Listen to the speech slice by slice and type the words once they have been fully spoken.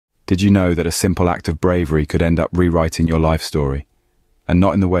Did you know that a simple act of bravery could end up rewriting your life story? And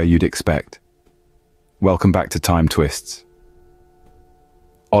not in the way you'd expect. Welcome back to Time Twists.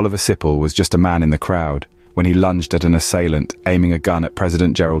 Oliver Sipple was just a man in the crowd when he lunged at an assailant, aiming a gun at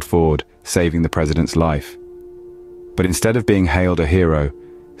President Gerald Ford, saving the president's life. But instead of being hailed a hero,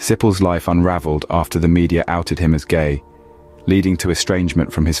 Sipple's life unraveled after the media outed him as gay, leading to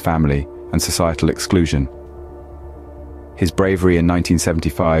estrangement from his family and societal exclusion. His bravery in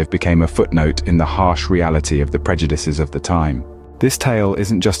 1975 became a footnote in the harsh reality of the prejudices of the time. This tale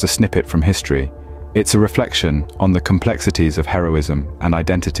isn't just a snippet from history, it's a reflection on the complexities of heroism and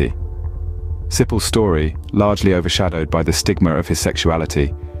identity. Sipple's story, largely overshadowed by the stigma of his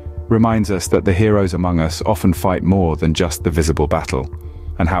sexuality, reminds us that the heroes among us often fight more than just the visible battle,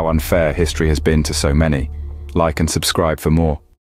 and how unfair history has been to so many. Like and subscribe for more.